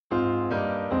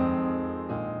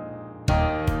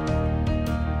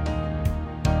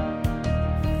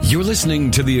You're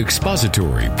listening to the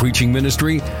expository preaching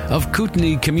ministry of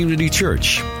Kootenai Community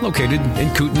Church, located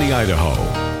in Kootenai,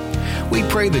 Idaho. We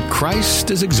pray that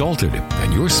Christ is exalted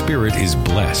and your spirit is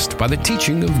blessed by the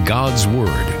teaching of God's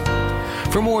Word.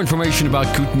 For more information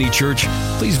about Kootenai Church,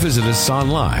 please visit us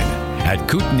online at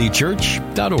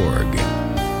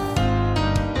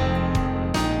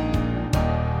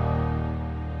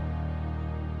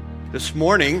kootenaichurch.org. This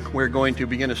morning, we're going to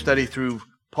begin a study through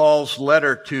Paul's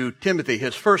letter to Timothy,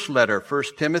 his first letter, 1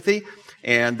 Timothy,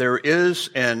 and there is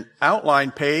an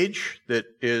outline page that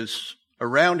is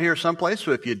around here someplace,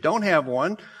 so if you don't have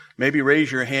one, maybe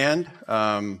raise your hand.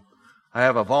 I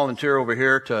have a volunteer over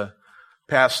here to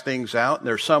pass things out.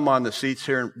 There's some on the seats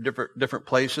here in different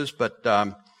places, but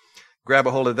grab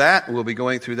a hold of that. We'll be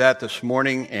going through that this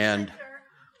morning and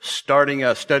starting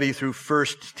a study through 1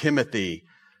 Timothy.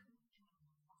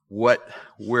 What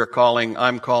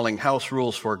I'm calling House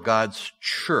Rules for God's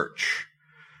Church,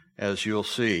 as you'll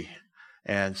see.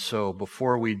 And so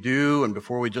before we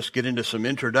just get into some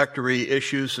introductory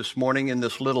issues this morning in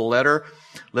this little letter,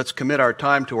 let's commit our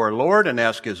time to our Lord and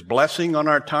ask His blessing on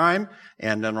our time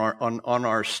and on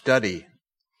our study.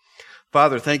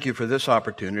 Father, thank you for this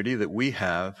opportunity that we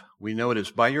have. We know it is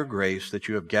by your grace that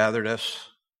you have gathered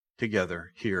us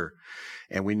together here.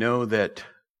 And we know that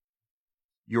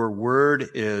your word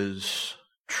is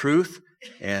truth,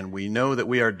 and we know that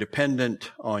we are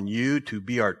dependent on you to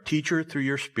be our teacher through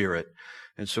your Spirit.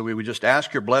 And so we would just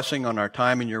ask your blessing on our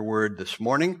time in your word this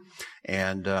morning,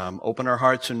 and open our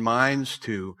hearts and minds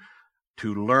to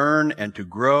learn and to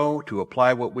grow, to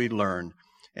apply what we learn.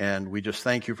 And we just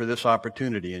thank you for this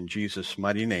opportunity in Jesus'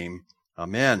 mighty name.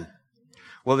 Amen.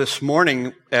 Well, this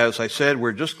morning, as I said,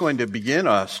 we're just going to begin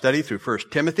a study through 1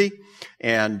 Timothy,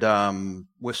 and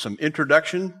with some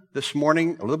introduction this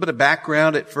morning, a little bit of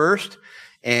background at first,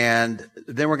 and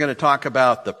then we're going to talk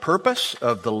about the purpose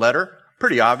of the letter.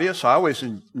 Pretty obvious. I always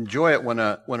enjoy it when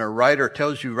a writer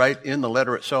tells you right in the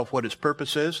letter itself what his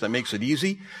purpose is. That makes it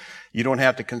easy. You don't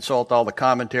have to consult all the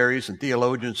commentaries and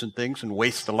theologians and things and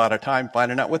waste a lot of time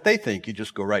finding out what they think. You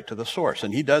just go right to the source.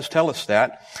 And he does tell us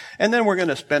that. And then we're going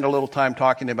to spend a little time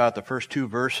talking about the first two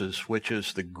verses, which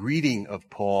is the greeting of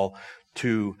Paul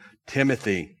to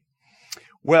Timothy.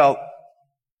 Well,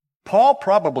 Paul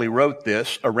probably wrote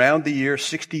this around the year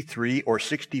 63 or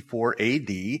 64 AD,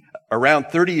 around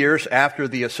 30 years after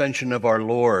the ascension of our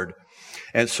Lord.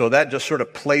 And so that just sort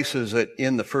of places it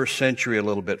in the first century a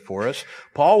little bit for us.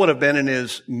 Paul would have been in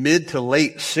his mid to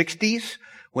late 60s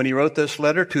when he wrote this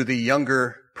letter to the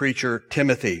younger preacher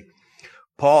Timothy.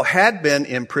 Paul had been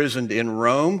imprisoned in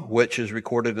Rome, which is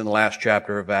recorded in the last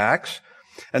chapter of Acts.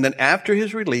 And then after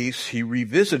his release, he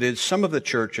revisited some of the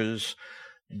churches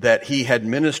that he had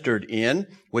ministered in,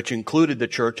 which included the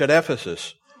church at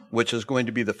Ephesus, which is going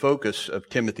to be the focus of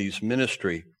Timothy's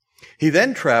ministry. He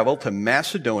then traveled to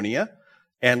Macedonia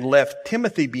and left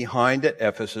Timothy behind at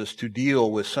Ephesus to deal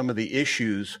with some of the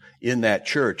issues in that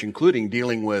church, including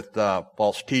dealing with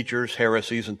false teachers,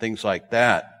 heresies, and things like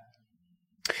that.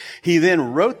 He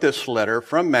then wrote this letter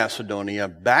from Macedonia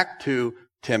back to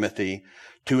Timothy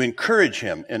to encourage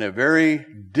him in a very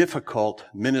difficult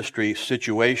ministry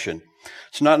situation.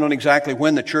 It's not known exactly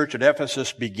when the church at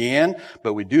Ephesus began,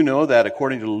 but we do know that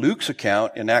according to Luke's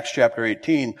account in Acts chapter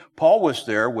 18, Paul was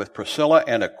there with Priscilla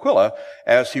and Aquila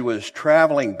as he was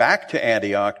traveling back to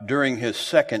Antioch during his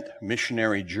second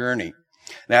missionary journey.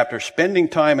 And after spending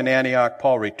time in Antioch,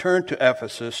 Paul returned to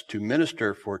Ephesus to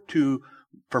minister for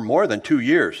more than 2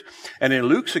 years. And in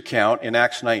Luke's account in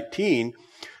Acts 19,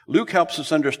 Luke helps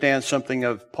us understand something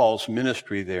of Paul's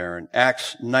ministry there. In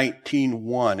Acts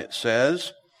 19:1, it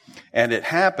says, "And it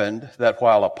happened that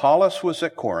while Apollos was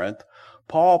at Corinth,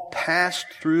 Paul passed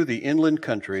through the inland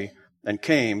country and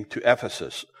came to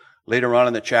Ephesus." Later on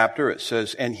in the chapter, it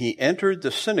says, "And he entered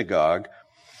the synagogue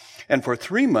and for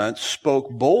 3 months spoke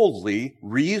boldly,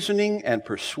 reasoning and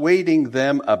persuading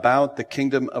them about the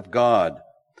kingdom of God.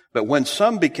 But when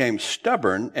some became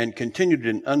stubborn and continued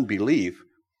in unbelief,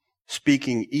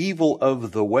 speaking evil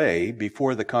of the way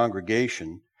before the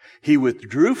congregation, he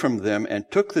withdrew from them and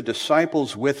took the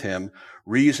disciples with him,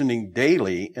 reasoning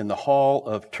daily in the hall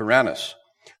of Tyrannus.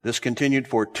 This continued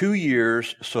for 2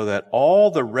 years, so that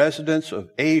all the residents of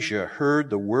Asia heard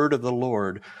the word of the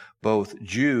Lord, both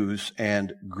Jews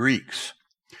and Greeks."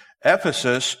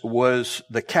 Ephesus was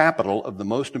the capital of the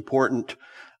most important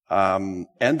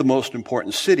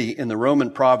city in the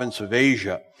Roman province of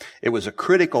Asia. It was a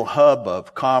critical hub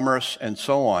of commerce and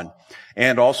so on,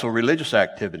 and also religious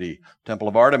activity. Temple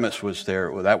of Artemis was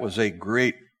there. Well, that was a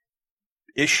great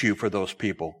issue for those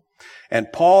people.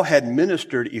 And Paul had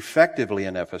ministered effectively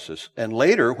in Ephesus. And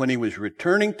later, when he was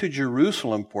returning to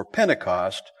Jerusalem for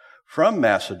Pentecost, from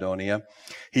Macedonia,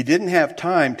 he didn't have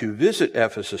time to visit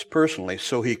Ephesus personally,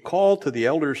 so he called to the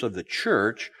elders of the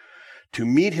church to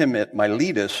meet him at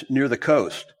Miletus near the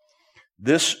coast.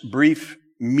 This brief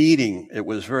meeting, it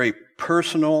was very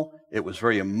personal, it was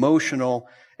very emotional,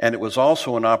 and it was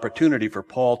also an opportunity for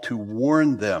Paul to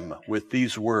warn them with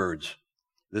these words.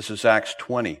 This is Acts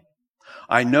 20.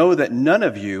 I know that none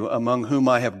of you among whom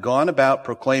I have gone about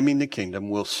proclaiming the kingdom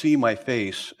will see my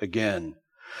face again.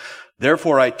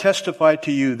 Therefore I testify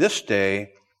to you this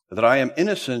day that I am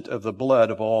innocent of the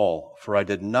blood of all, for I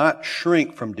did not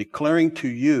shrink from declaring to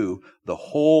you the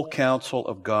whole counsel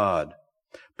of God.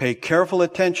 Pay careful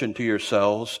attention to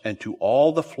yourselves and to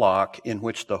all the flock in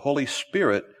which the Holy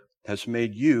Spirit has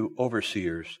made you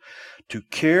overseers, to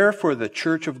care for the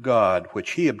church of God,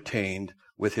 which he obtained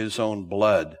with his own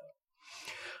blood.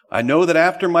 I know that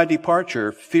after my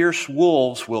departure, fierce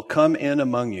wolves will come in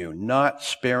among you, not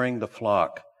sparing the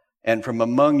flock. And from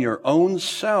among your own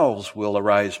selves will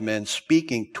arise men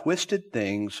speaking twisted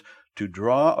things to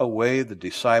draw away the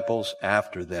disciples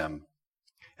after them.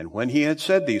 And when he had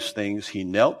said these things, he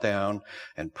knelt down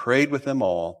and prayed with them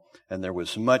all, and there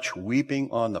was much weeping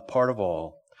on the part of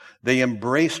all. They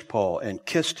embraced Paul and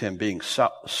kissed him, being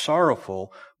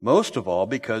sorrowful, most of all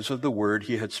because of the word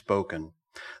he had spoken,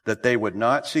 that they would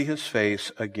not see his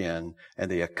face again,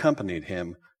 and they accompanied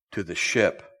him to the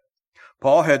ship.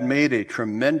 Paul had made a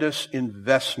tremendous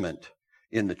investment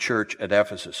in the church at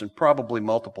Ephesus, and probably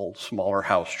multiple smaller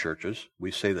house churches.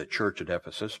 We say the church at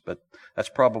Ephesus, but that's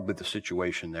probably the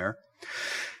situation there.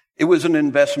 It was an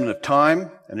investment of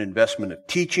time, an investment of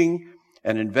teaching,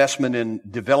 an investment in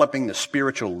developing the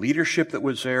spiritual leadership that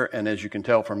was there, and as you can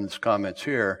tell from his comments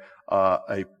here,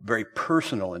 a very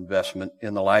personal investment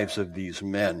in the lives of these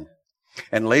men.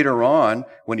 And later on,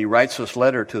 when he writes this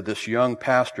letter to this young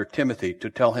pastor, Timothy, to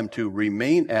tell him to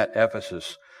remain at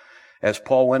Ephesus, as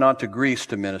Paul went on to Greece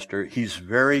to minister, he's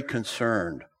very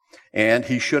concerned, and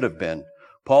he should have been.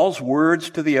 Paul's words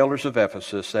to the elders of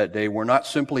Ephesus that day were not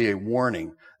simply a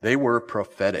warning, they were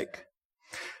prophetic.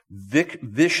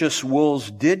 Vicious wolves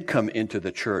did come into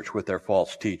the church with their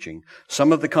false teaching.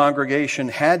 Some of the congregation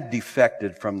had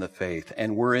defected from the faith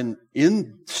and were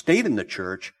stayed in the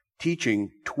church teaching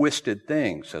twisted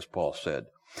things, as Paul said.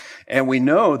 And we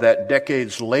know that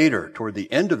decades later, toward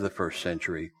the end of the first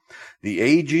century, the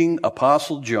aging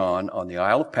Apostle John on the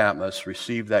Isle of Patmos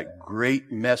received that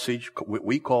great message, what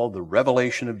we call the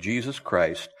revelation of Jesus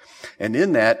Christ. And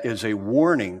in that is a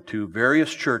warning to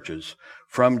various churches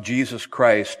from Jesus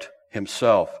Christ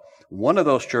himself. One of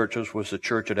those churches was the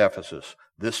church at Ephesus,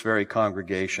 this very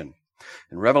congregation.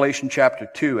 In Revelation chapter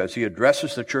 2, as he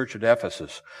addresses the church at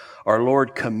Ephesus, our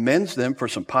Lord commends them for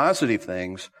some positive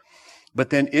things, but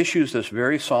then issues this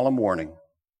very solemn warning.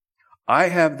 I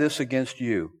have this against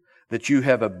you, that you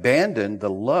have abandoned the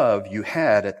love you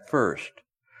had at first.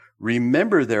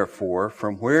 Remember, therefore,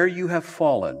 from where you have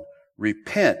fallen,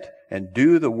 repent and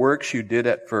do the works you did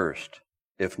at first.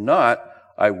 If not,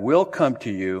 I will come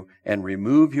to you and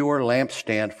remove your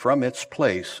lampstand from its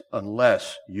place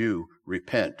unless you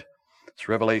repent. It's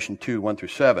Revelation 2, 1 through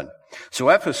 7. So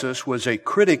Ephesus was a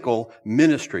critical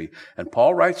ministry. And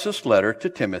Paul writes this letter to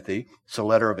Timothy. It's a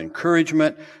letter of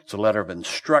encouragement. It's a letter of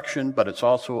instruction, but it's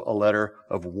also a letter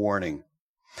of warning.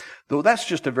 Though that's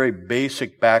just a very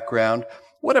basic background,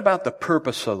 what about the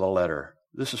purpose of the letter?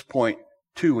 This is point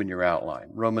 2 in your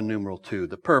outline, Roman numeral 2,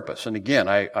 the purpose. And again,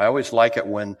 I always like it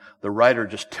when the writer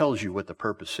just tells you what the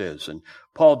purpose is. And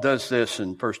Paul does this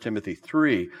in 1 Timothy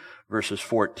 3, verses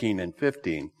 14 and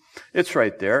 15. It's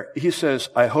right there. He says,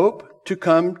 I hope to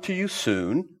come to you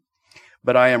soon,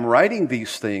 but I am writing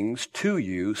these things to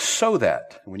you so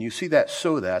that, when you see that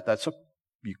so that,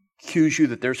 cues you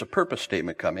that there's a purpose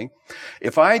statement coming.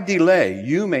 If I delay,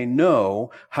 you may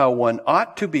know how one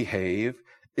ought to behave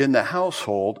in the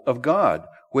household of God,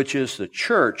 which is the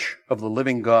church of the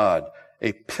living God,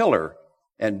 a pillar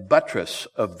and buttress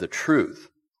of the truth.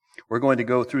 We're going to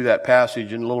go through that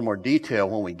passage in a little more detail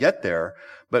when we get there,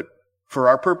 but for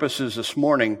our purposes this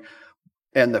morning,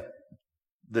 and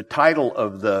the title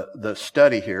of the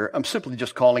study here, I'm simply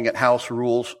just calling it House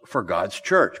Rules for God's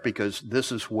Church, because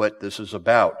this is what this is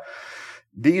about.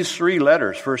 These 3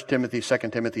 letters, 1 Timothy, 2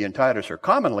 Timothy, and Titus, are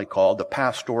commonly called the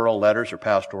pastoral letters or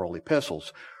pastoral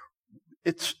epistles.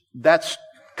 That's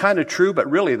kind of true,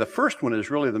 but really the first one is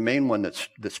really the main one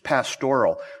that's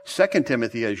pastoral. 2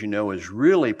 Timothy, as you know, is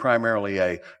really primarily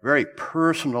a very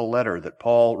personal letter that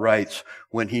Paul writes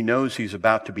when he knows he's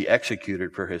about to be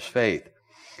executed for his faith.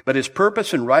 But his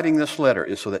purpose in writing this letter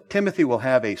is so that Timothy will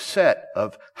have a set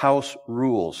of house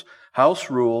rules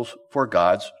for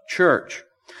God's church.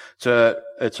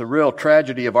 It's a real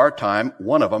tragedy of our time,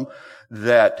 one of them,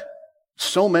 that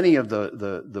So many of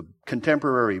the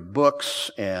contemporary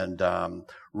books and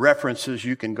references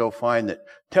you can go find that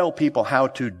tell people how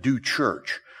to do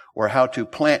church or how to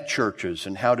plant churches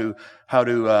and how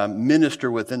to minister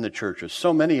within the churches.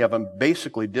 So many of them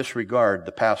basically disregard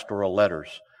the pastoral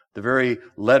letters, the very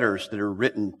letters that are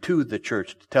written to the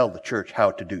church to tell the church how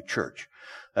to do church.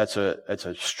 That's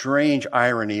a strange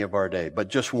irony of our day, but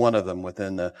just one of them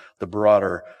within the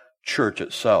broader church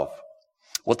itself.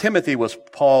 Well, Timothy was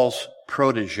Paul's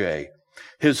protege,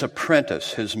 his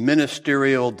apprentice, his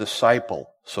ministerial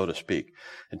disciple, so to speak.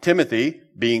 And Timothy,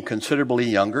 being considerably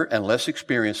younger and less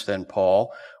experienced than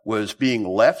Paul, was being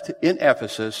left in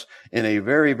Ephesus in a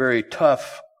very, very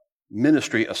tough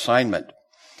ministry assignment.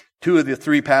 2 of the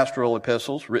 3 pastoral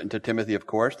epistles, written to Timothy, of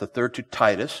course, the third to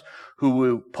Titus,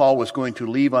 who Paul was going to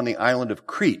leave on the island of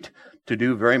Crete to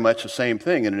do very much the same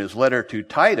thing. And in his letter to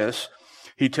Titus,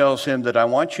 he tells him that I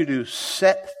want you to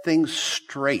set things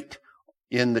straight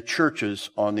in the churches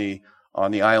on the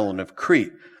island of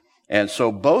Crete. And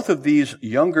so both of these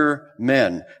younger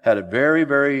men had a very,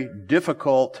 very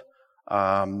difficult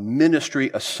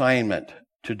ministry assignment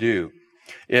to do.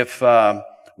 If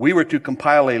we were to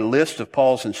compile a list of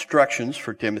Paul's instructions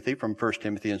for Timothy from 1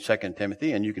 Timothy and 2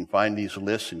 Timothy, and you can find these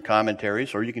lists in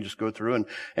commentaries, or you can just go through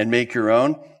and make your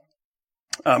own,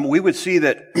 we would see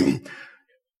that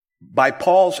by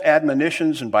Paul's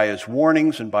admonitions and by his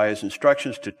warnings and by his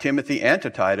instructions to Timothy and to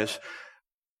Titus,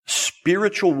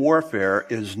 spiritual warfare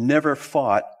is never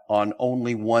fought on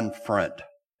only one front,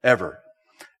 ever.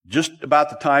 Just about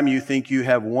the time you think you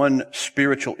have one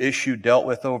spiritual issue dealt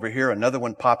with over here, another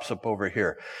one pops up over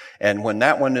here. And when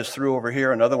that one is through over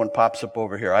here, another one pops up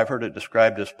over here. I've heard it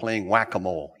described as playing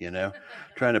whack-a-mole,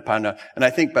 trying to find out. And I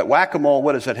think, but whack-a-mole,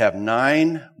 what does it have?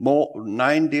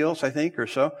 9 deals, I think, or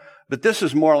so? But this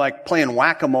is more like playing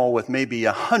whack-a-mole with maybe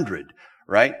 100,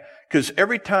 right? Because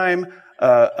every time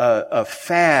a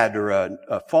fad or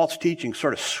a false teaching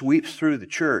sort of sweeps through the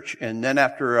church, and then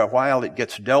after a while it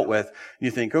gets dealt with,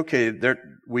 you think, okay,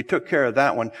 we took care of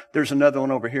that one. There's another one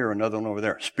over here, another one over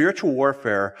there. Spiritual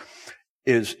warfare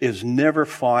is never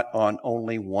fought on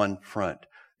only one front.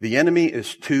 The enemy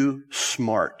is too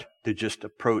smart to just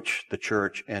approach the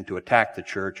church and to attack the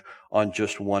church on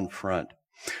just one front.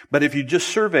 But if you just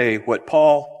survey what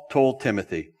Paul told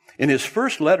Timothy, in his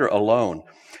first letter alone,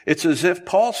 it's as if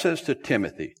Paul says to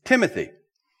Timothy, Timothy,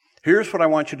 here's what I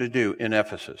want you to do in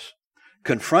Ephesus.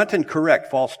 Confront and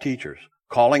correct false teachers,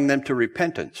 calling them to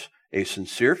repentance, a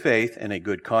sincere faith, and a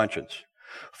good conscience.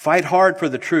 Fight hard for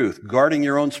the truth, guarding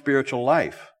your own spiritual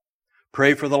life.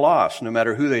 Pray for the lost, no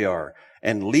matter who they are,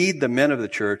 and lead the men of the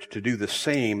church to do the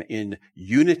same in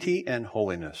unity and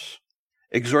holiness.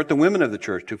 Exhort the women of the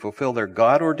church to fulfill their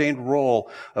God-ordained role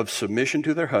of submission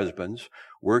to their husbands,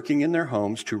 working in their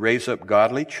homes to raise up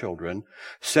godly children,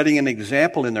 setting an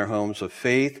example in their homes of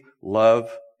faith, love,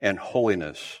 and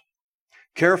holiness.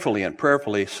 Carefully and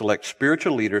prayerfully select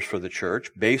spiritual leaders for the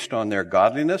church based on their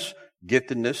godliness,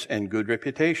 giftedness, and good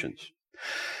reputations.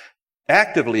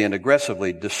 Actively and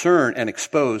aggressively discern and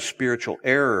expose spiritual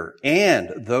error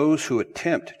and those who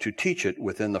attempt to teach it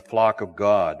within the flock of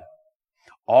God.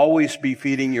 Always be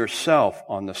feeding yourself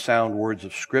on the sound words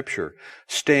of Scripture,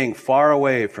 staying far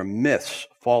away from myths,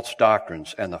 false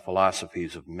doctrines, and the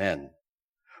philosophies of men.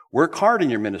 Work hard in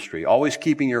your ministry, always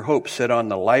keeping your hope set on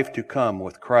the life to come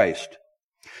with Christ.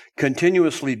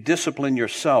 Continuously discipline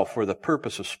yourself for the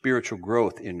purpose of spiritual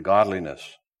growth in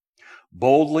godliness.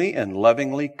 Boldly and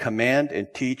lovingly command and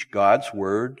teach God's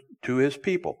word to His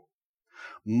people.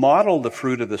 Model the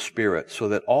fruit of the Spirit so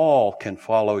that all can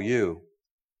follow you.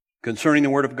 Concerning the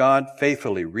Word of God,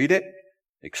 faithfully read it,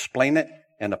 explain it,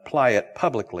 and apply it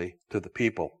publicly to the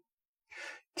people.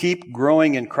 Keep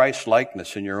growing in Christ's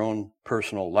likeness in your own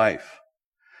personal life.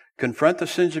 Confront the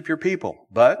sins of your people,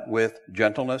 but with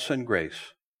gentleness and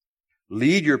grace.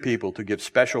 Lead your people to give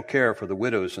special care for the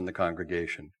widows in the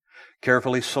congregation.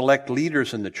 Carefully select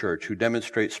leaders in the church who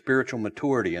demonstrate spiritual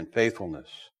maturity and faithfulness.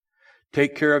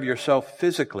 Take care of yourself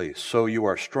physically so you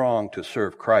are strong to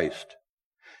serve Christ.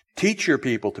 Teach your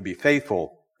people to be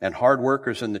faithful and hard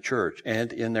workers in the church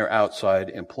and in their outside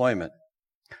employment.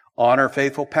 Honor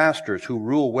faithful pastors who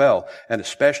rule well and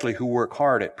especially who work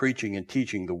hard at preaching and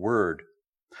teaching the Word.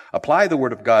 Apply the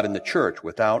Word of God in the church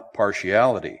without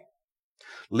partiality.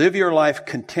 Live your life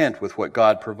content with what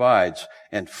God provides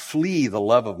and flee the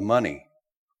love of money.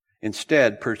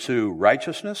 Instead, pursue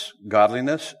righteousness,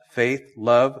 godliness, faith,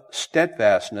 love,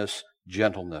 steadfastness,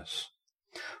 gentleness.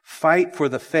 Fight for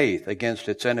the faith against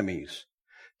its enemies.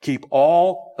 Keep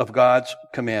all of God's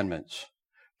commandments.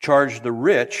 Charge the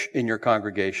rich in your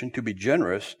congregation to be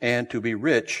generous and to be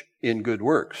rich in good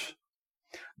works.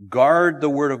 Guard the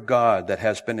word of God that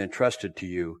has been entrusted to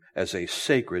you as a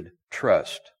sacred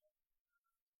trust.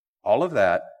 All of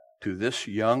that to this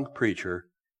young preacher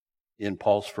in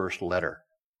Paul's first letter.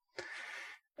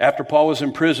 After Paul was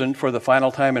imprisoned for the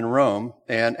final time in Rome,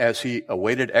 and as he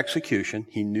awaited execution,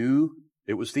 he knew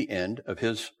it was the end of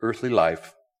his earthly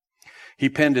life. He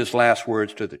penned his last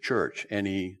words to the church, and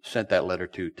he sent that letter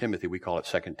to Timothy. We call it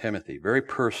 2 Timothy. Very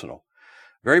personal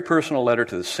letter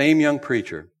to the same young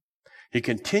preacher. He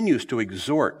continues to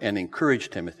exhort and encourage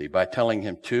Timothy by telling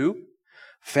him to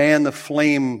fan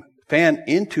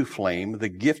into flame the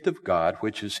gift of God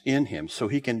which is in him, so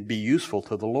he can be useful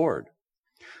to the Lord.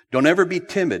 Don't ever be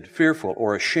timid, fearful,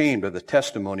 or ashamed of the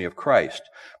testimony of Christ,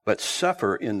 but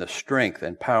suffer in the strength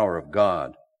and power of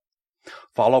God.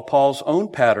 Follow Paul's own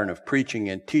pattern of preaching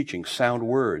and teaching sound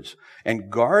words,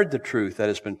 and guard the truth that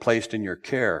has been placed in your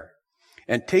care.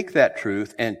 And take that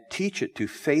truth and teach it to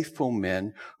faithful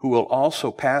men who will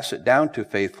also pass it down to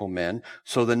faithful men,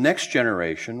 so the next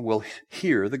generation will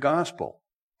hear the gospel.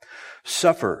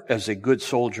 Suffer as a good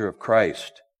soldier of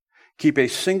Christ. Keep a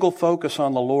single focus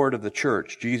on the Lord of the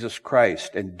church, Jesus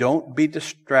Christ, and don't be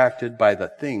distracted by the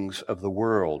things of the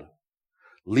world.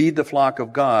 Lead the flock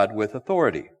of God with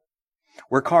authority.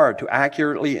 Work hard to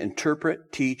accurately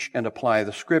interpret, teach, and apply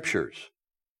the Scriptures.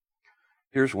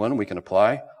 Here's one we can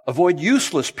apply. Avoid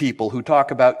useless people who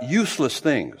talk about useless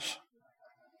things.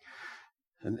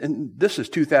 And this is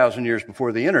 2,000 years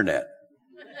before the internet.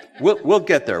 We'll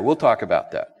get there. We'll talk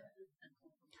about that.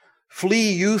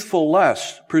 Flee youthful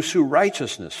lusts, pursue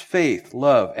righteousness, faith,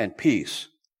 love, and peace.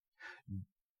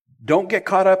 Don't get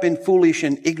caught up in foolish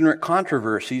and ignorant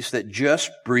controversies that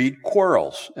just breed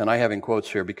quarrels. And I have in quotes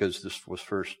here because this was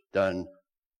first done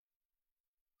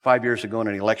 5 years ago in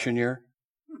an election year,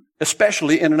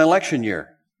 especially in an election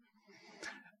year.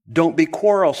 Don't be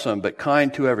quarrelsome, but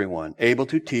kind to everyone, able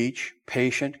to teach,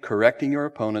 patient, correcting your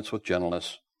opponents with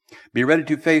gentleness. Be ready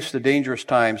to face the dangerous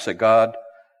times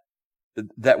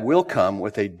that will come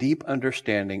with a deep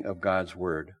understanding of God's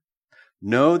Word.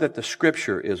 Know that the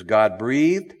Scripture is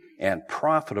God-breathed and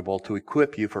profitable to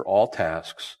equip you for all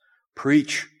tasks.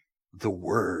 Preach the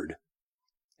Word.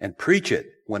 And preach it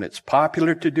when it's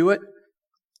popular to do it,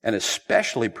 and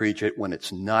especially preach it when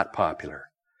it's not popular.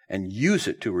 And use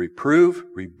it to reprove,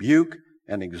 rebuke,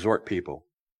 and exhort people.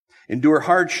 Endure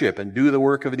hardship and do the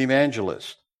work of an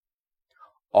evangelist.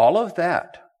 All of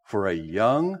that for a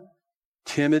young,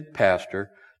 timid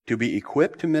pastor to be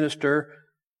equipped to minister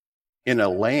in a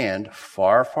land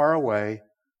far, far away,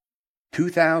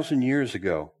 2,000 years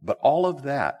ago. But all of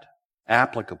that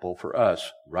applicable for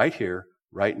us right here,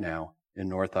 right now in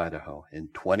North Idaho in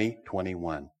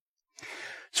 2021.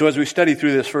 So as we study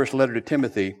through this first letter to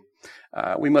Timothy,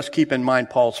 we must keep in mind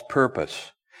Paul's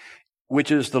purpose,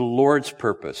 which is the Lord's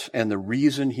purpose and the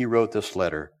reason he wrote this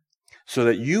letter, so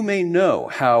that you may know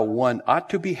how one ought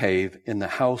to behave in the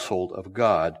household of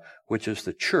God, which is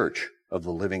the church of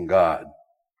the living God.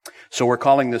 So we're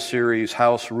calling this series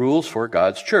House Rules for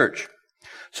God's Church.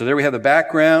 So there we have the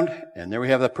background, and there we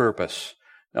have the purpose.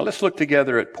 Now let's look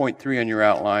together at point 3 on your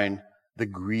outline, the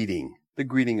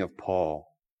greeting of Paul.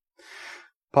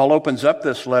 Paul opens up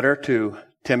this letter to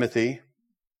Timothy,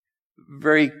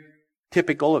 very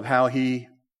typical of how he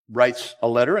writes a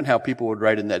letter and how people would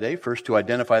write in that day, first to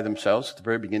identify themselves at the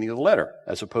very beginning of the letter,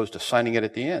 as opposed to signing it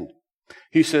at the end.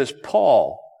 He says,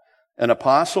 Paul, an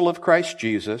apostle of Christ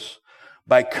Jesus,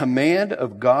 by command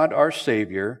of God our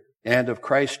Savior and of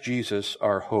Christ Jesus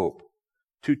our hope,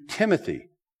 to Timothy,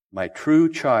 my true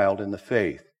child in the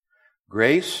faith,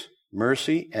 grace,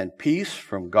 mercy, and peace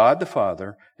from God the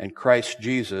Father and Christ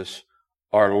Jesus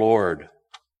our Lord.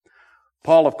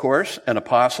 Paul, of course, an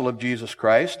apostle of Jesus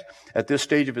Christ. At this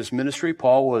stage of his ministry,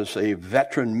 Paul was a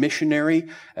veteran missionary.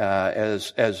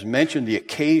 As mentioned, the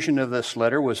occasion of this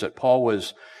letter was that Paul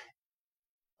was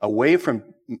away from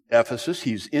Ephesus.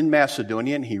 He's in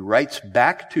Macedonia, and he writes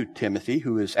back to Timothy,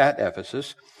 who is at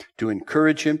Ephesus, to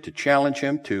encourage him, to challenge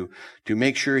him, to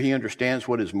make sure he understands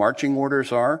what his marching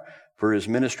orders are for his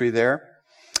ministry there.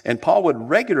 And Paul would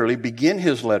regularly begin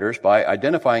his letters by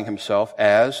identifying himself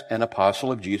as an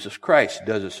apostle of Jesus Christ. He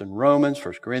does this in Romans,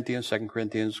 1 Corinthians, 2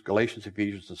 Corinthians, Galatians,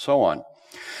 Ephesians, and so on.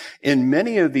 In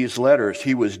many of these letters,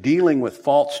 he was dealing with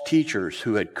false teachers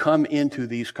who had come into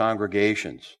these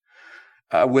congregations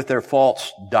with their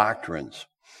false doctrines.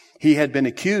 He had been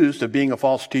accused of being a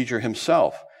false teacher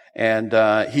himself,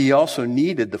 and he also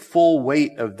needed the full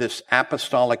weight of this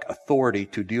apostolic authority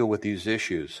to deal with these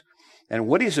issues. And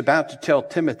what he's about to tell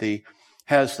Timothy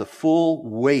has the full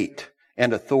weight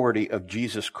and authority of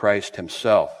Jesus Christ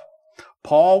himself.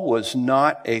 Paul was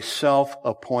not a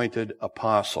self-appointed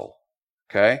apostle.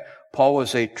 Okay? Paul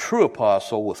was a true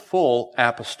apostle with full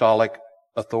apostolic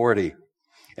authority.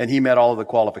 And he met all of the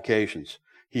qualifications.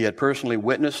 He had personally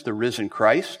witnessed the risen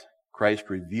Christ. Christ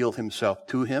revealed himself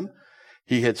to him.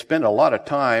 He had spent a lot of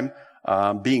time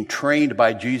being trained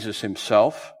by Jesus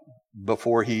himself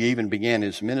before he even began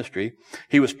his ministry.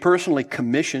 He was personally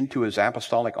commissioned to his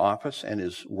apostolic office and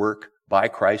his work by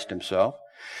Christ himself.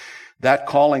 That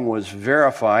calling was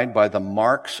verified by the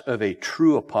marks of a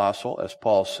true apostle, as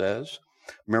Paul says.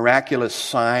 Miraculous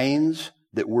signs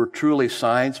that were truly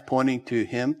signs pointing to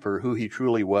him for who he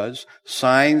truly was.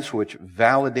 Signs which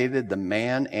validated the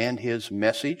man and his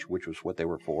message, which was what they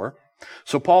were for.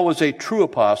 So Paul was a true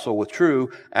apostle with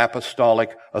true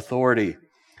apostolic authority.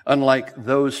 Unlike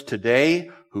those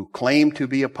today who claim to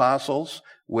be apostles,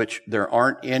 which there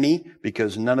aren't any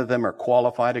because none of them are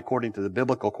qualified according to the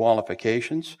biblical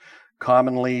qualifications,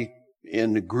 commonly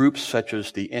in the groups such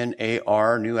as the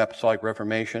NAR, New Apostolic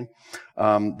Reformation,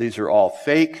 these are all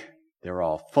fake, they're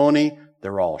all phony,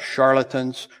 they're all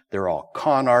charlatans, they're all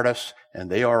con artists,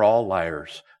 and they are all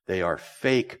liars. They are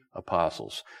fake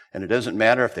apostles. And it doesn't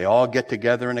matter if they all get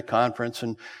together in a conference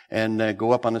and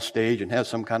go up on a stage and have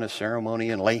some kind of ceremony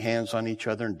and lay hands on each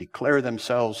other and declare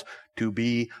themselves to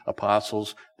be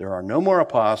apostles. There are no more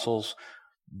apostles.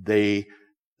 They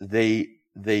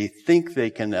think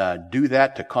they can do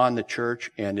that to con the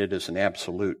church, and it is an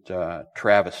absolute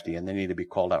travesty, and they need to be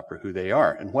called out for who they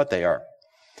are and what they are.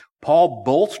 Paul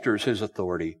bolsters his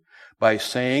authority by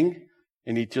saying,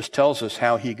 and he just tells us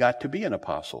how he got to be an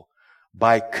apostle,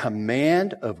 by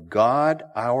command of God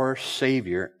our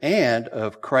Savior and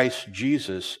of Christ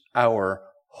Jesus our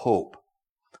hope.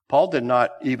 Paul did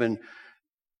not even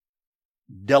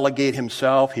delegate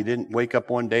himself. He didn't wake up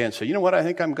one day and say, you know what, I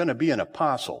think I'm going to be an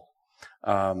apostle.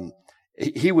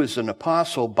 He was an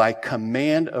apostle by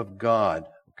command of God.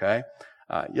 Okay?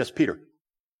 Yes, Peter.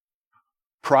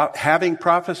 Having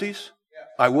prophecies?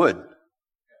 I would.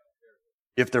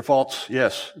 If they're false,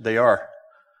 yes, they are.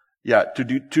 Yeah, to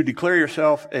declare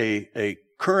yourself a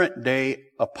current day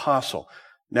apostle.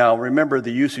 Now, remember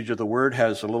the usage of the word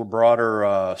has a little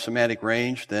broader semantic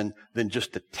range than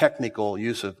just the technical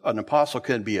use of an apostle.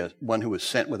 Could be one who is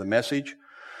sent with a message.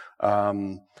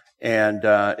 And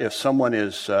if someone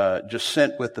is just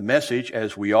sent with the message,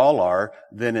 as we all are,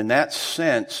 then in that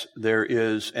sense, there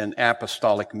is an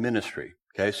apostolic ministry.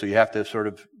 Okay, so you have to sort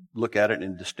of look at it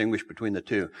and distinguish between the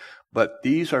two. But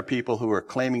these are people who are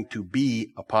claiming to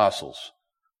be apostles.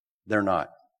 They're not,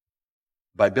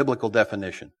 by biblical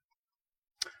definition.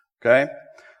 Okay?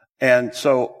 And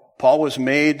so Paul was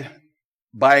made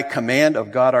by command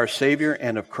of God our Savior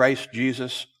and of Christ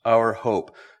Jesus our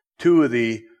hope. Two of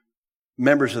the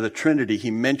members of the Trinity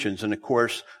he mentions, and of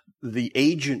course, the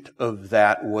agent of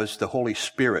that was the Holy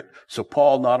Spirit. So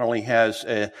Paul not only has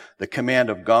the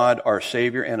command of God, our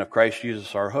Savior, and of Christ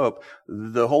Jesus, our hope,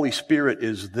 the Holy Spirit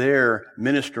is there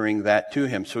ministering that to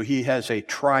him. So he has a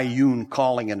triune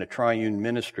calling and a triune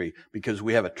ministry because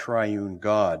we have a triune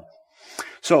God.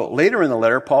 So later in the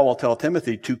letter, Paul will tell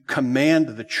Timothy to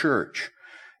command the church.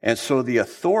 And so the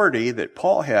authority that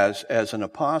Paul has as an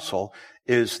apostle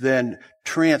is then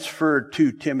transferred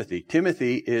to Timothy.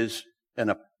 Timothy is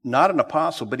not an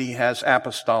apostle, but he has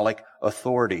apostolic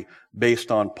authority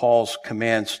based on Paul's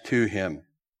commands to him.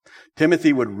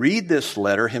 Timothy would read this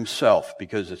letter himself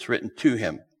because it's written to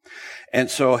him.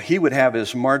 And so he would have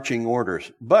his marching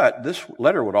orders. But this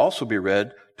letter would also be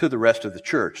read to the rest of the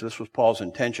church. This was Paul's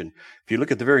intention. If you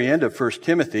look at the very end of 1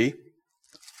 Timothy,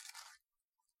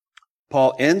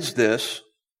 Paul ends this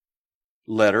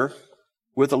letter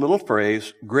with a little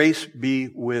phrase, grace be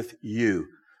with you.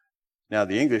 Now,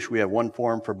 the English, we have one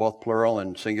form for both plural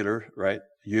and singular, right?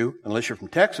 You. Unless you're from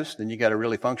Texas, then you got a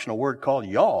really functional word called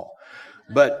y'all.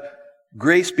 But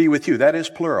grace be with you. That is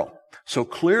plural. So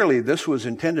clearly, this was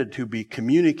intended to be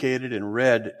communicated and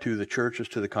read to the churches,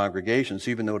 to the congregations,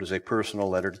 even though it is a personal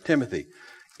letter to Timothy.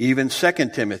 Even 2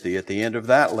 Timothy, at the end of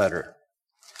that letter,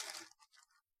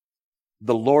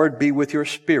 the Lord be with your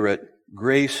spirit,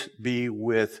 grace be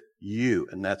with you.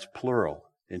 And that's plural.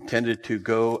 Intended to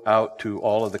go out to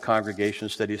all of the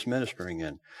congregations that he's ministering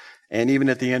in. And even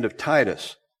at the end of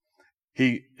Titus,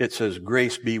 it says,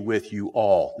 grace be with you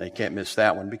all. They can't miss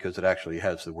that one because it actually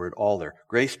has the word all there.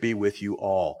 Grace be with you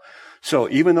all. So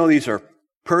even though these are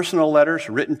personal letters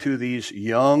written to these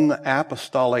young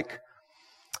apostolic,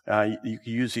 you can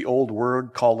use the old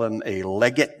word, call them a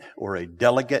legate or a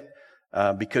delegate,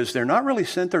 because they're not really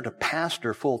sent there to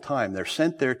pastor full time. They're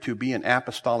sent there to be an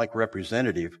apostolic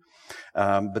representative.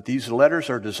 But these letters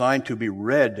are designed to be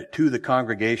read to the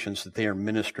congregations that they are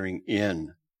ministering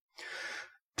in.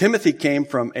 Timothy came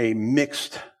from a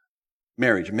mixed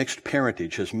marriage, mixed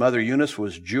parentage. His mother Eunice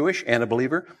was Jewish and a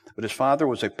believer, but his father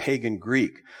was a pagan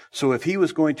Greek. So if he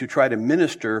was going to try to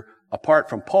minister apart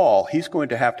from Paul, he's going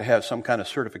to have some kind of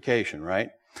certification, right?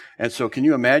 And so can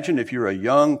you imagine if you're a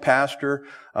young pastor,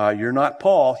 you're not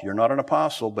Paul, you're not an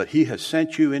apostle, but he has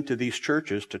sent you into these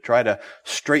churches to try to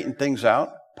straighten things out,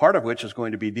 part of which is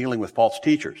going to be dealing with false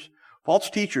teachers. False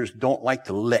teachers don't like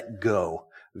to let go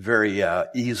very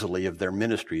easily of their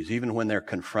ministries, even when they're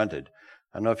confronted.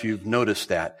 I don't know if you've noticed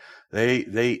that. They're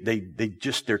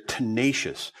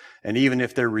tenacious. And even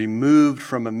if they're removed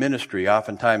from a ministry,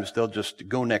 oftentimes they'll just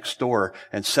go next door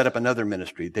and set up another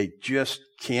ministry. They just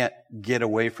can't get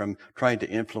away from trying to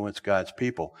influence God's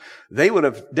people. They would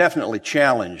have definitely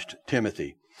challenged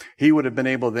Timothy. He would have been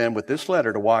able then with this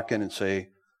letter to walk in and say,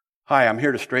 "Hi, I'm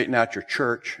here to straighten out your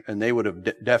church." And they would have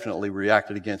definitely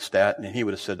reacted against that. And he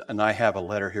would have said, "And I have a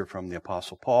letter here from the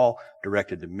Apostle Paul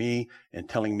directed to me and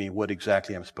telling me what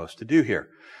exactly I'm supposed to do here."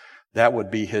 That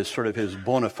would be his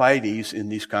bona fides in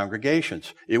these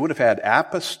congregations. It would have had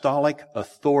apostolic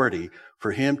authority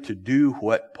for him to do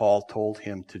what Paul told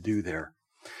him to do there.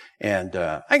 And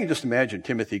I can just imagine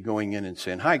Timothy going in and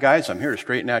saying, "Hi guys, I'm here to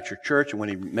straighten out your church." And when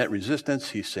he met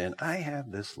resistance, he's saying, "I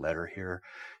have this letter here.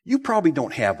 You probably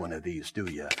don't have one of these, do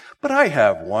you? But I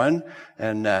have one."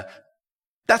 And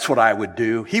that's what I would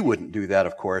do. He wouldn't do that,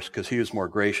 of course, because he was more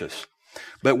gracious.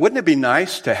 But wouldn't it be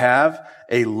nice to have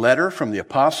a letter from the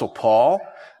Apostle Paul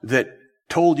that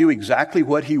told you exactly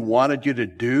what he wanted you to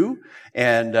do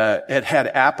and it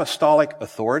had apostolic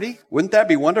authority? Wouldn't that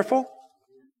be wonderful?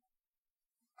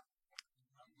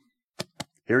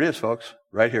 Here it is, folks,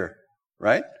 right here,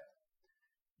 right?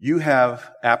 You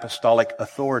have apostolic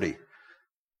authority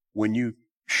when you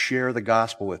share the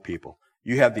gospel with people.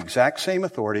 You have the exact same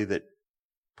authority that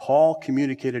Paul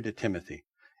communicated to Timothy,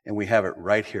 and we have it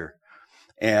right here.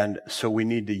 And so we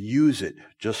need to use it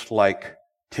just like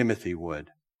Timothy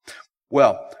would.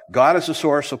 Well, God is the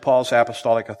source of Paul's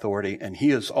apostolic authority, and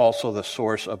he is also the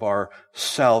source of our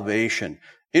salvation.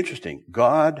 Interesting.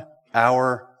 God,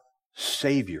 our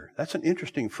Savior. That's an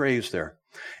interesting phrase there.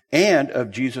 And of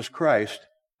Jesus Christ,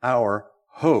 our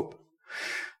hope.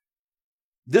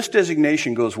 This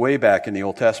designation goes way back in the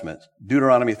Old Testament.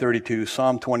 Deuteronomy 32,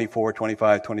 Psalm 24,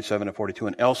 25, 27, and 42,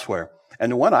 and elsewhere.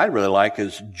 And the one I really like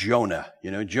is Jonah.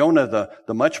 Jonah,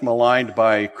 the much maligned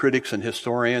by critics and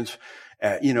historians,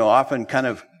 often kind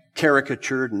of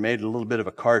caricatured and made a little bit of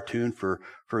a cartoon for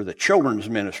the children's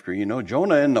ministry,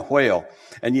 Jonah and the whale.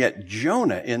 And yet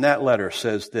Jonah in that letter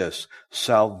says this,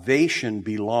 "Salvation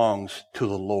belongs to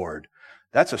the Lord."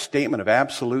 That's a statement of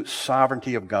absolute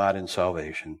sovereignty of God in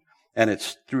salvation. And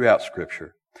it's throughout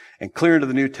Scripture. And clear into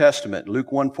the New Testament, Luke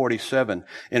 1:47,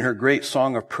 in her great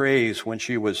song of praise when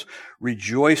she was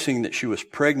rejoicing that she was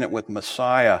pregnant with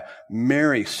Messiah,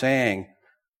 Mary sang,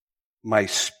 "My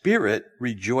spirit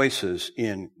rejoices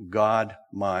in God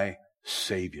my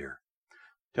Savior."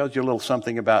 Tells you a little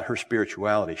something about her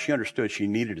spirituality. She understood she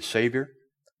needed a Savior,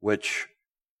 which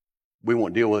we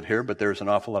won't deal with here, but there's an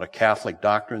awful lot of Catholic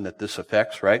doctrine that this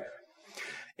affects, right?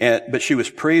 But she was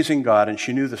praising God, and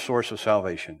she knew the source of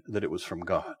salvation, that it was from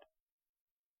God.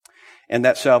 And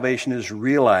that salvation is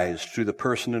realized through the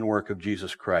person and work of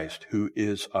Jesus Christ, who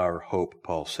is our hope,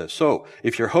 Paul says. So,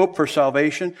 if your hope for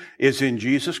salvation is in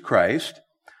Jesus Christ,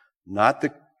 not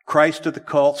the Christ of the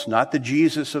cults, not the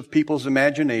Jesus of people's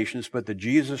imaginations, but the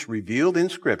Jesus revealed in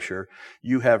Scripture,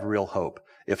 you have real hope.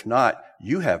 If not,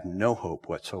 you have no hope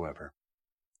whatsoever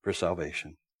for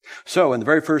salvation. So, in the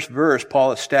very first verse,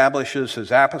 Paul establishes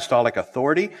his apostolic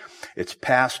authority. It's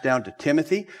passed down to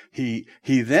Timothy. He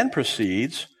then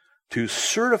proceeds to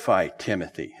certify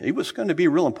Timothy. It was going to be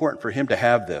real important for him to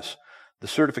have this, the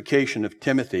certification of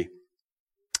Timothy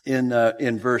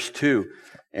in verse 2.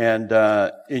 And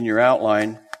in your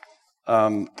outline,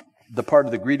 the part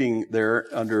of the greeting there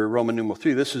under Roman numeral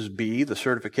 3, this is B, the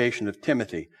certification of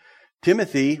Timothy.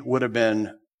 Timothy would have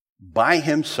been by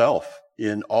himself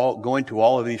going to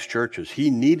all of these churches. He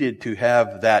needed to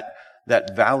have that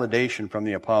validation from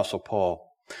the Apostle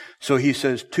Paul. So he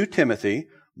says, "To Timothy,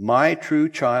 my true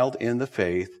child in the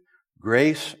faith,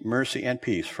 grace, mercy, and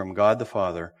peace from God the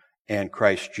Father and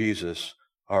Christ Jesus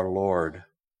our Lord."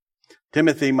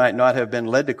 Timothy might not have been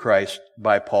led to Christ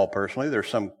by Paul personally. There's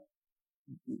some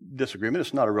disagreement.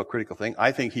 It's not a real critical thing.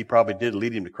 I think he probably did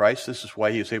lead him to Christ. This is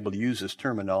why he was able to use this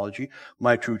terminology,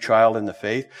 my true child in the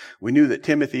faith. We knew that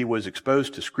Timothy was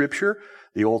exposed to Scripture,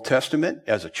 the Old Testament,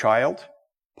 as a child.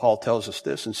 Paul tells us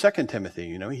this in 2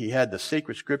 Timothy. He had the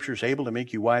sacred Scriptures able to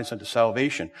make you wise unto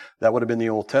salvation. That would have been the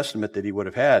Old Testament that he would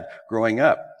have had growing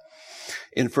up.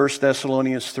 In 1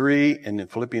 Thessalonians 3 and in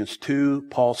Philippians 2,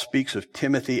 Paul speaks of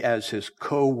Timothy as his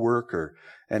co-worker.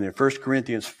 And in 1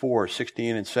 Corinthians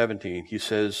 4:16 and 17, he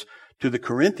says, to the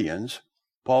Corinthians,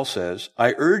 Paul says,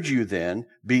 I urge you then,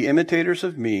 be imitators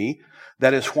of me.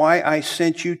 That is why I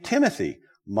sent you Timothy,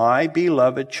 my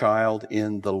beloved child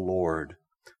in the Lord,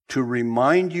 to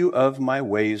remind you of my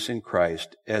ways in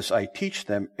Christ as I teach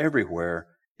them everywhere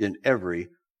in every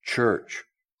church.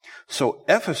 So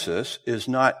Ephesus is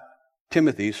not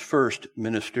Timothy's first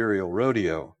ministerial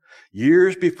rodeo.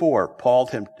 Years before, Paul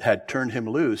had turned him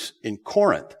loose in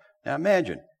Corinth. Now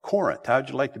imagine, Corinth. How'd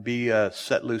you like to be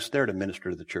set loose there to minister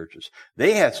to the churches?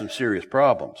 They had some serious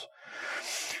problems.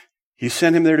 He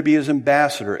sent him there to be his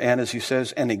ambassador and, as he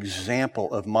says, an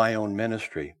example of my own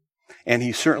ministry. And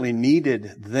he certainly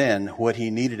needed then what he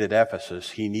needed at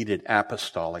Ephesus. He needed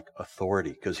apostolic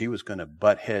authority because he was going to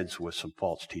butt heads with some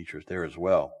false teachers there as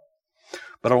well.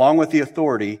 But along with the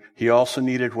authority, he also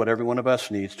needed what every one of us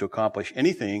needs to accomplish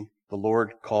anything the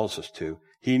Lord calls us to.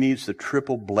 He needs the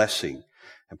triple blessing.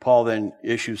 And Paul then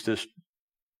issues this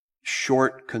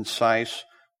short, concise,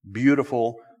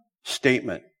 beautiful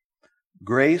statement.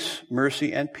 Grace,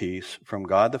 mercy, and peace from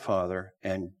God the Father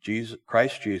and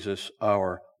Christ Jesus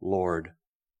our Lord.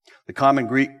 The common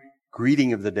Greek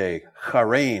greeting of the day,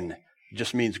 charein,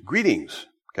 just means greetings.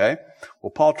 Okay?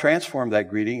 Well, Paul transformed that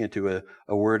greeting into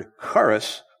a word,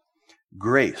 charis,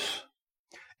 grace.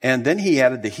 And then he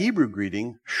added the Hebrew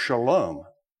greeting, shalom,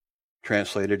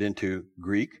 translated into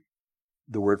Greek,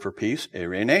 the word for peace,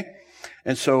 eirene.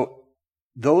 And so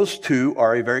those two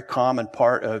are a very common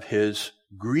part of his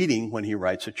greeting when he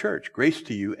writes a church. Grace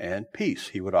to you and peace,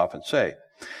 he would often say.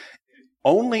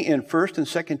 Only in 1 and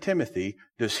 2 Timothy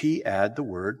does he add the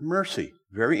word mercy.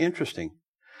 Very interesting.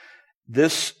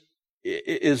 This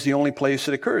is the only place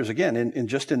it occurs, again, in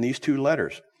just in these two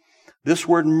letters. This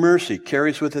word mercy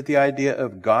carries with it the idea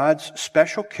of God's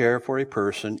special care for a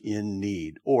person in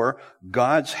need, or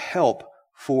God's help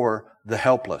for the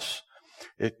helpless.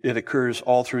 It occurs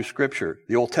all through Scripture.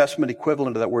 The Old Testament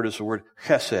equivalent of that word is the word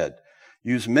chesed,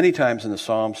 used many times in the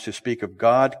Psalms to speak of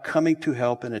God coming to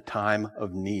help in a time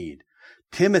of need.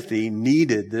 Timothy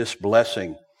needed this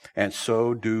blessing, and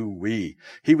so do we.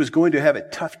 He was going to have a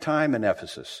tough time in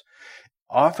Ephesus,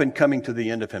 often coming to the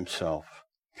end of himself.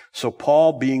 So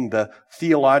Paul, being the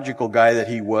theological guy that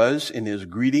he was in his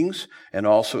greetings and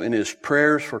also in his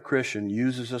prayers for Christians,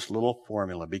 uses this little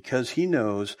formula because he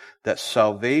knows that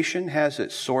salvation has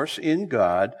its source in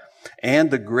God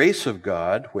and the grace of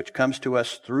God, which comes to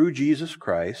us through Jesus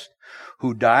Christ,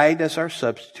 who died as our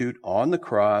substitute on the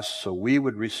cross so we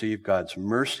would receive God's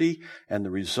mercy, and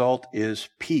the result is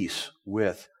peace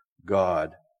with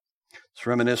God. It's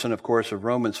reminiscent, of course, of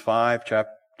Romans 5,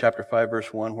 chapter 5,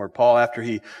 verse 1, where Paul, after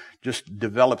he just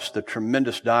develops the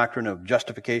tremendous doctrine of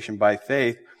justification by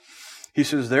faith, he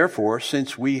says, therefore,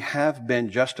 since we have been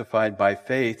justified by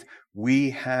faith, we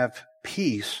have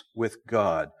peace with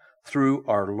God through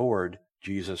our Lord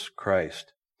Jesus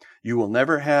Christ. You will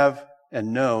never have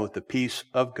and know the peace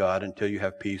of God until you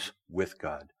have peace with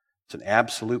God. It's an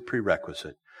absolute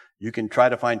prerequisite. You can try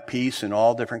to find peace in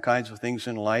all different kinds of things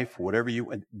in life, whatever you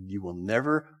will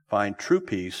never find true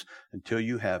peace until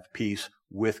you have peace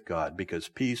with God, because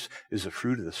peace is a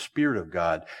fruit of the Spirit of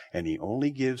God, and He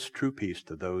only gives true peace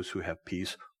to those who have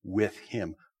peace with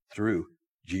Him through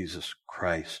Jesus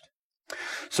Christ.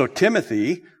 So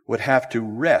Timothy would have to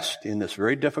rest in this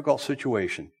very difficult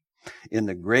situation, in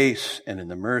the grace and in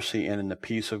the mercy and in the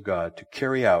peace of God to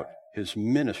carry out his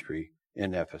ministry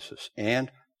in Ephesus.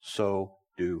 And so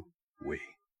do we.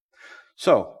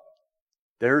 So,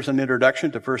 there's an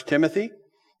introduction to 1 Timothy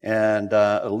and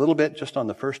a little bit just on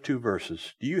the first two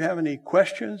verses. Do you have any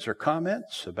questions or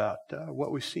comments about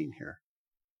what we've seen here?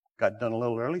 Got done a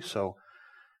little early, so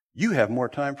you have more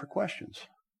time for questions.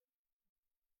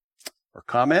 Or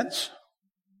comments?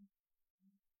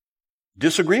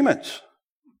 Disagreements?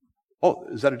 Oh,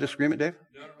 is that a disagreement, Dave?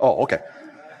 Oh, okay.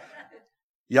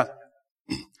 Yeah.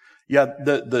 Yeah,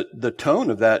 the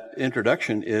tone of that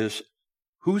introduction is,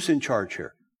 who's in charge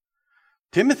here?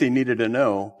 Timothy needed to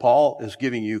know, Paul is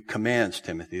giving you commands,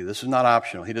 Timothy. This is not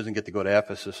optional. He doesn't get to go to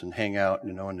Ephesus and hang out,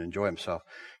 and enjoy himself.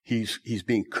 He's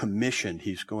being commissioned.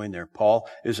 He's going there. Paul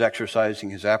is exercising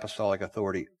his apostolic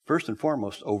authority, first and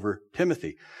foremost, over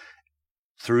Timothy,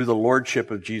 through the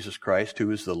lordship of Jesus Christ,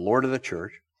 who is the Lord of the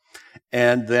church.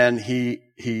 And then he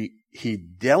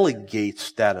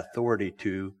delegates that authority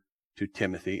to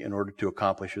Timothy in order to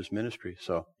accomplish his ministry.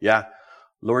 So, yeah,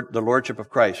 the lordship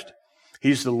of Christ.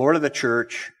 He's the Lord of the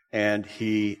church, and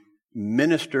he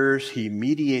ministers, he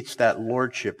mediates that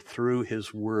lordship through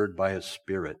his word by his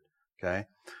Spirit. Okay?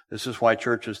 This is why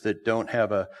churches that don't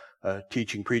have a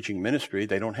teaching, preaching ministry,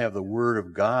 they don't have the word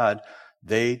of God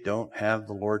they don't have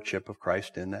the lordship of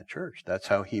Christ in that church. That's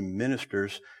how he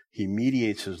ministers. He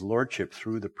mediates his lordship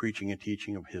through the preaching and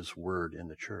teaching of his word in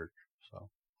the church. So,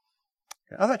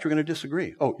 I thought you were going to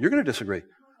disagree. Oh, you're going to disagree.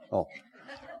 Oh.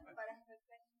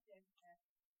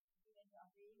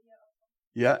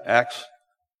 Yeah, Acts.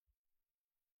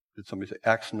 Did somebody say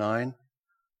Acts 9?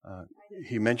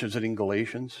 He mentions it in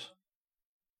Galatians.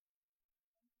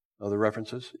 Other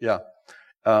references? Yeah.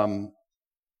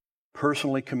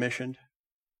 Personally commissioned,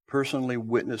 personally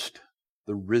witnessed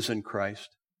the risen Christ.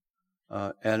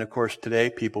 And of course, today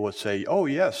people would say, oh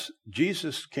yes,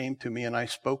 Jesus came to me and I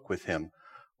spoke with him,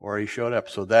 or he showed up.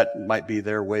 So that might be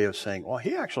their way of saying, well,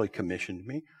 he actually commissioned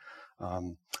me.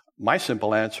 My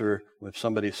simple answer, if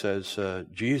somebody says,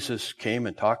 Jesus came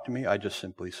and talked to me, I just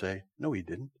simply say, no, he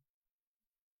didn't.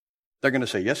 They're going to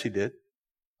say, yes, he did.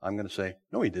 I'm going to say,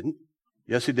 no, he didn't.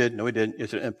 Yes, he did. No, he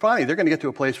didn't. And finally, they're going to get to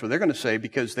a place where they're going to say,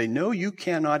 because they know you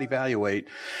cannot evaluate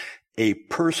a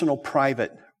personal,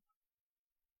 private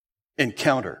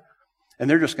encounter. And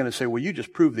they're just going to say, well, you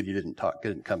just proved that he didn't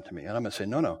come to me. And I'm going to say,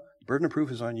 no, the burden of proof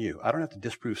is on you. I don't have to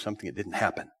disprove something that didn't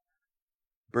happen.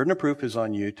 Burden of proof is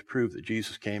on you to prove that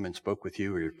Jesus came and spoke with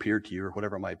you or appeared to you or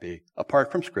whatever it might be,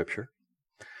 apart from Scripture.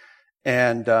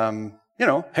 And,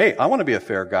 hey, I want to be a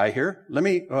fair guy here.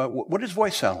 What does his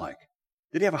voice sound like?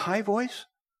 Did he have a high voice?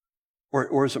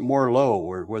 Or is it more low?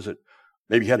 Or was it,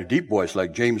 maybe he had a deep voice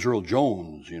like James Earl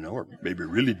Jones, or maybe a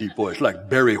really deep voice like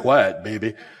Barry White,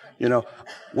 maybe,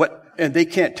 and they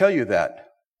can't tell you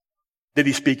that. Did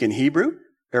he speak in Hebrew,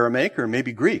 Aramaic, or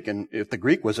maybe Greek? And if the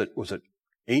Greek, was it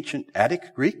ancient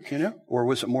Attic Greek, or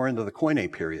was it more into the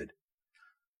Koine period?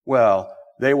 Well,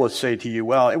 they will say to you,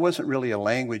 well, it wasn't really a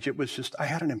language. It was just, I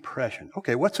had an impression.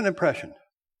 Okay, what's an impression?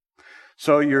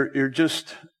 So you're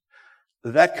just,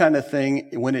 that kind of thing,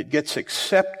 when it gets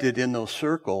accepted in those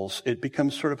circles, it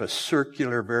becomes sort of a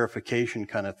circular verification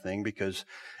kind of thing, because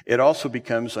it also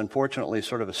becomes, unfortunately,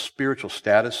 sort of a spiritual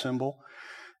status symbol.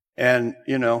 And,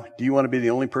 do you want to be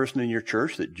the only person in your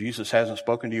church that Jesus hasn't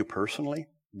spoken to you personally?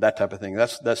 That type of thing.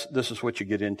 This is what you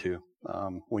get into.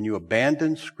 When you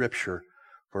abandon Scripture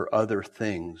for other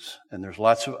things, and there's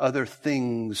lots of other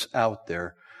things out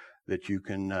there that you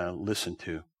can listen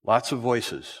to. Lots of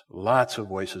voices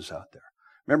out there.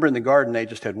 Remember, in the garden, they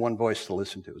just had one voice to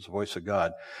listen to. It was the voice of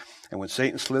God. And when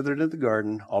Satan slithered into the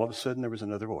garden, all of a sudden there was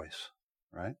another voice,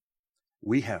 right?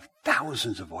 We have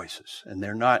thousands of voices, and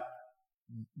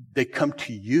they come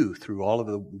to you through all of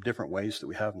the different ways that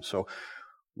we have them. So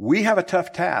we have a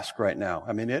tough task right now.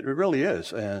 I mean, it really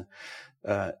is. And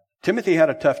Timothy had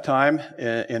a tough time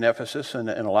in Ephesus and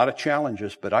a lot of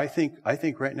challenges, but I think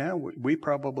right now we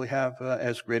probably have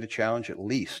as great a challenge at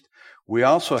least. We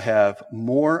also have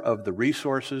more of the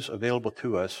resources available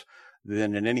to us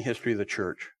than in any history of the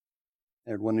church.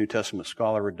 And one New Testament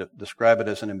scholar would describe it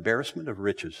as an embarrassment of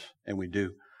riches, and we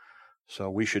do. So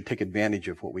we should take advantage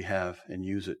of what we have and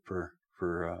use it for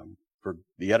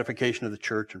the edification of the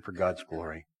church and for God's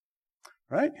glory.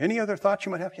 Right? Any other thoughts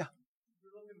you might have? Yeah.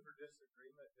 You're looking for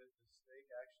disagreement. Did the snake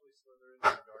actually slither into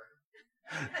the garden?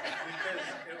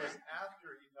 Because it was after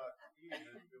he talked to Eve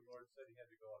that the Lord said he had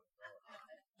to go out and tell it.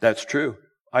 That's true.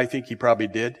 I think he probably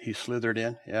did. He slithered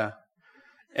in. Yeah.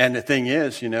 And the thing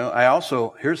is,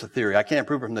 here's a theory. I can't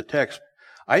prove it from the text.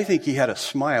 I think he had a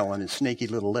smile on his snaky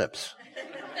little lips.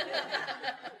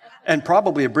 And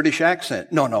probably a British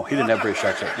accent. No, he didn't have a British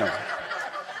accent. No.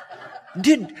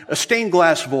 Did a stained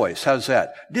glass voice? How's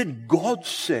that? Did God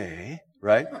say,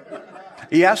 right?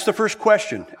 He asked the first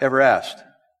question ever asked.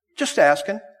 Just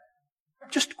asking.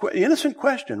 Just innocent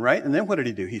question, right? And then what did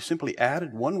he do? He simply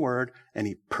added one word and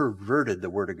he perverted the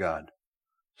word of God.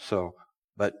 So,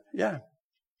 but yeah.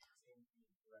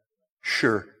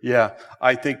 Sure. Yeah.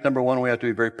 I think number one, we have to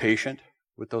be very patient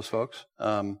with those folks.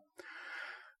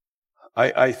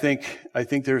 I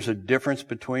think there's a difference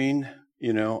between,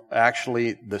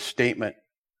 actually the statement,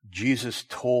 Jesus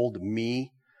told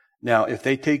me. Now, if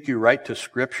they take you right to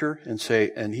Scripture and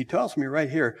say, and he tells me right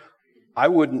here, I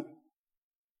wouldn't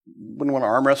want to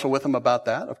arm wrestle with them about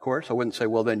that, of course. I wouldn't say,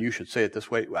 well, then you should say it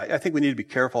this way. I think we need to be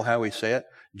careful how we say it.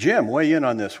 Jim, weigh in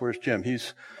on this. Where's Jim?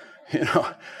 He's,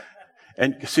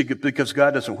 and see, because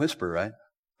God doesn't whisper, right?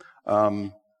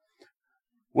 What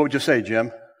would you say,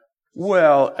 Jim?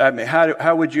 Well, I mean,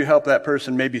 how would you help that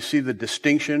person maybe see the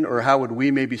distinction, or how would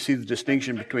we maybe see the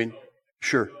distinction between?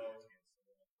 Sure.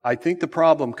 I think the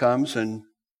problem comes, and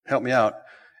help me out,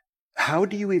 how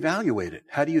do you evaluate it?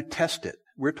 How do you test it?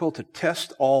 We're told to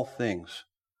test all things.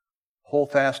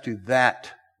 Hold fast to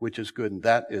that which is good, and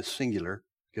that is singular,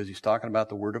 because he's talking about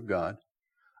the Word of God.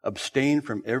 Abstain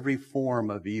from every form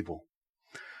of evil.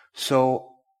 So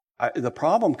the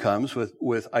problem comes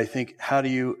with I think, how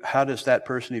does that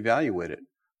person evaluate it?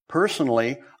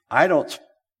 Personally, I don't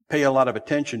pay a lot of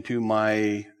attention to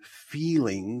my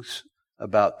feelings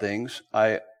about things.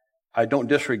 I don't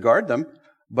disregard them,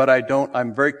 but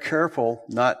I'm very careful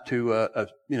not to,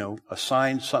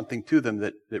 assign something to them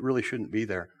that really shouldn't be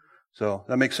there. So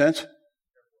that makes sense?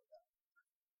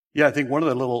 Yeah, I think one of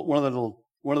the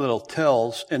little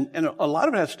tells, and a lot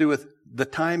of it has to do with the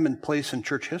time and place in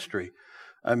church history.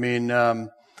 I mean,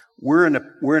 we're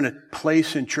in a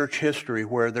place in church history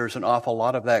where there's an awful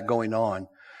lot of that going on.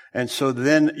 And so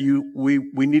then we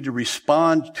need to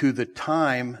respond to the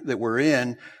time that we're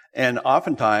in, and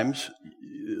oftentimes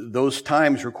those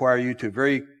times require you to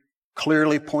very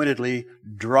clearly, pointedly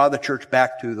draw the church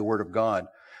back to the Word of God.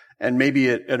 And maybe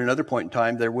at another point in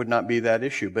time there would not be that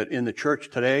issue. But in the church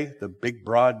today, the big,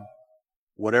 broad,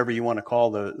 whatever you want to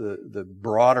call the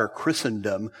broader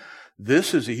Christendom,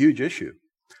 this is a huge issue.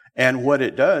 And what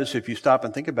it does, if you stop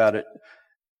and think about it,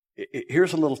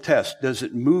 here's a little test. Does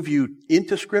it move you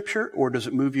into Scripture or does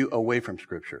it move you away from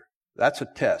Scripture? That's a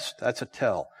test. That's a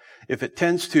tell. If it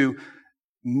tends to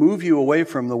move you away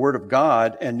from the Word of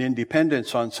God and in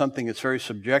dependence on something that's very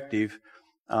subjective,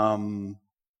 that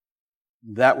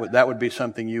would be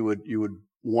something you would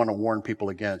want to warn people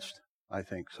against, I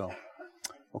think so.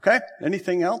 Okay?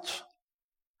 Anything else?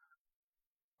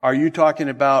 Are you talking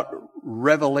about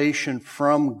revelation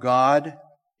from God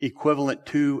equivalent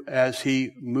to as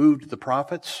He moved the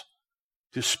prophets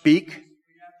to speak?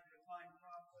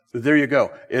 There you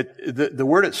go. The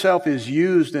word itself is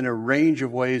used in a range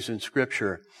of ways in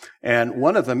Scripture. And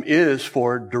one of them is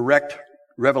for direct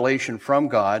revelation from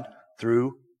God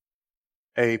through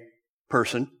a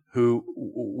person who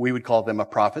we would call them a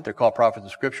prophet. They're called prophets in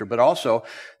Scripture. But also,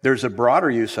 there's a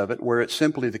broader use of it where it's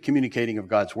simply the communicating of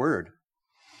God's Word.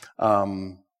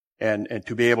 And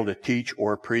to be able to teach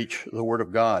or preach the Word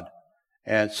of God.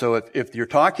 And so if you're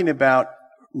talking about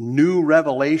new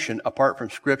revelation apart from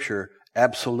Scripture,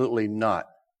 absolutely not.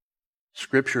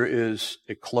 Scripture is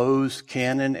a closed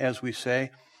canon, as we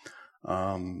say.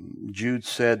 Jude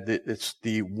said that it's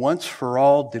the once for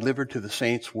all delivered to the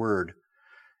saints' word.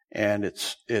 And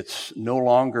it's no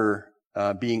longer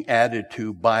being added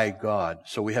to by God.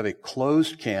 So we have a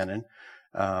closed canon.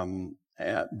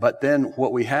 But then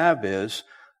what we have is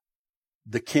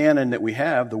the canon that we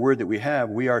have, the word that we have,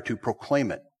 we are to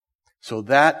proclaim it. So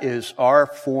that is our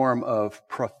form of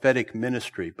prophetic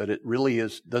ministry, but it really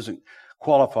doesn't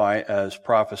qualify as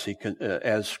prophecy,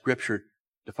 as Scripture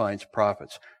defines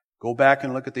prophets. Go back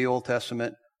and look at the Old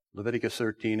Testament, Leviticus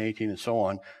 13, 18, and so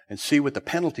on, and see what the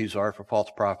penalties are for false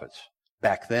prophets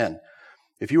back then.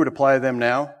 If you were to apply them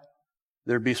now,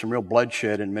 there'd be some real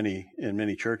bloodshed in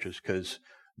many churches, because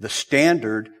the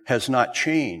standard has not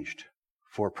changed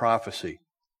for prophecy.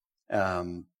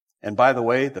 And by the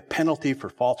way, the penalty for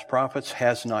false prophets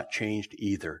has not changed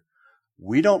either.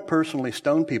 We don't personally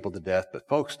stone people to death, but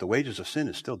folks, the wages of sin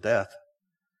is still death.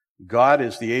 God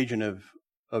is the agent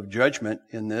of judgment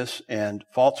in this, and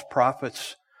false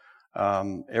prophets,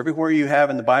 everywhere you have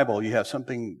in the Bible, you have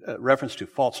something, reference to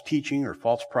false teaching or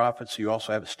false prophets. You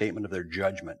also have a statement of their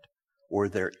judgment, or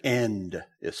their end,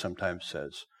 it sometimes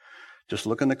says. Just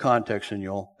look in the context and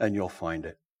you'll find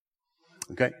it.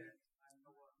 Okay?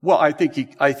 Well, I think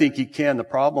he can. The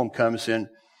problem comes in,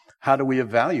 how do we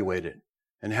evaluate it?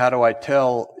 And how do I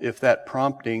tell if that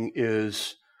prompting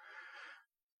is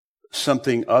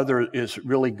something other, is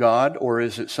really God, or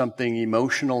is it something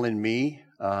emotional in me?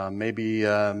 Maybe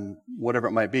whatever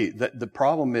it might be. The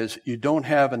problem is you don't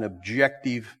have an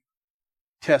objective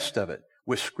test of it.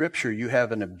 With Scripture, you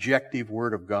have an objective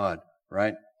Word of God,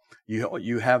 right?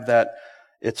 You have that.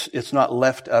 It's not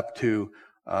left up to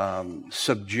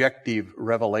subjective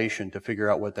revelation to figure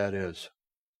out what that is.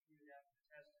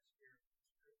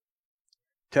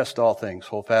 Test all things,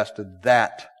 hold fast to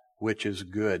that which is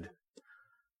good.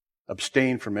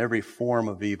 Abstain from every form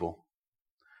of evil.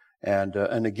 And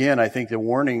again, I think the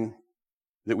warning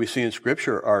that we see in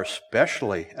Scripture are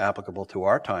especially applicable to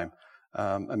our time.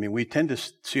 We tend to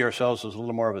see ourselves as a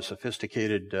little more of a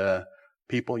sophisticated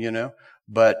people,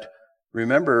 but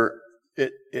remember,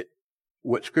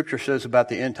 what Scripture says about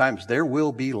the end times, there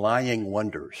will be lying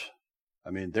wonders.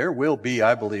 There will be,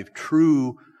 I believe,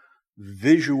 true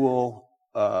visual,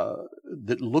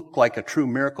 that look like a true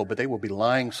miracle, but they will be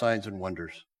lying signs and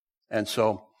wonders. And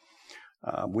so,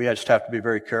 we just have to be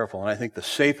very careful. And I think the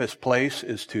safest place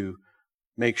is to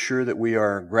make sure that we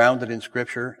are grounded in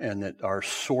Scripture and that our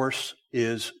source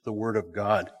is the Word of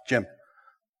God. Jim.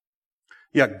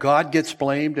 Yeah, God gets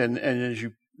blamed, and as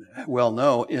you well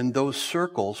know, in those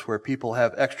circles where people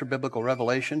have extra biblical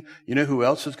revelation, you know who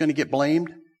else is going to get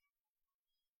blamed?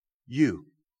 You.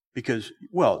 Because,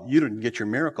 well, you didn't get your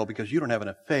miracle because you don't have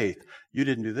enough faith. You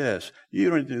didn't do this. You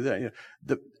don't do that.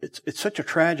 It's such a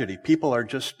tragedy. People are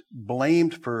just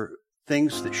blamed for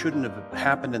things that shouldn't have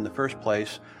happened in the first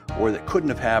place or that couldn't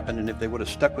have happened. And if they would have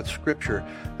stuck with Scripture,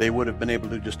 they would have been able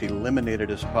to just eliminate it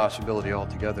as a possibility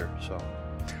altogether. So,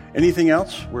 anything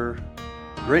else? We're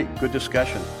great. Good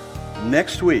discussion.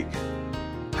 Next week,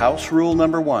 house rule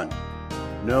number 1,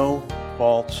 no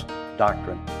false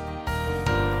doctrine.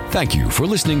 Thank you for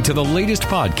listening to the latest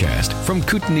podcast from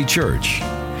Kootenai Church.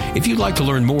 If you'd like to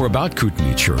learn more about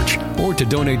Kootenai Church or to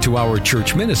donate to our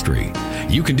church ministry,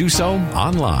 you can do so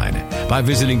online by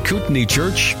visiting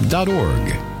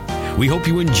kootenaichurch.org. We hope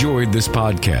you enjoyed this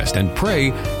podcast and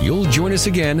pray you'll join us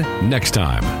again next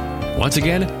time. Once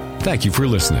again, thank you for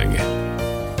listening.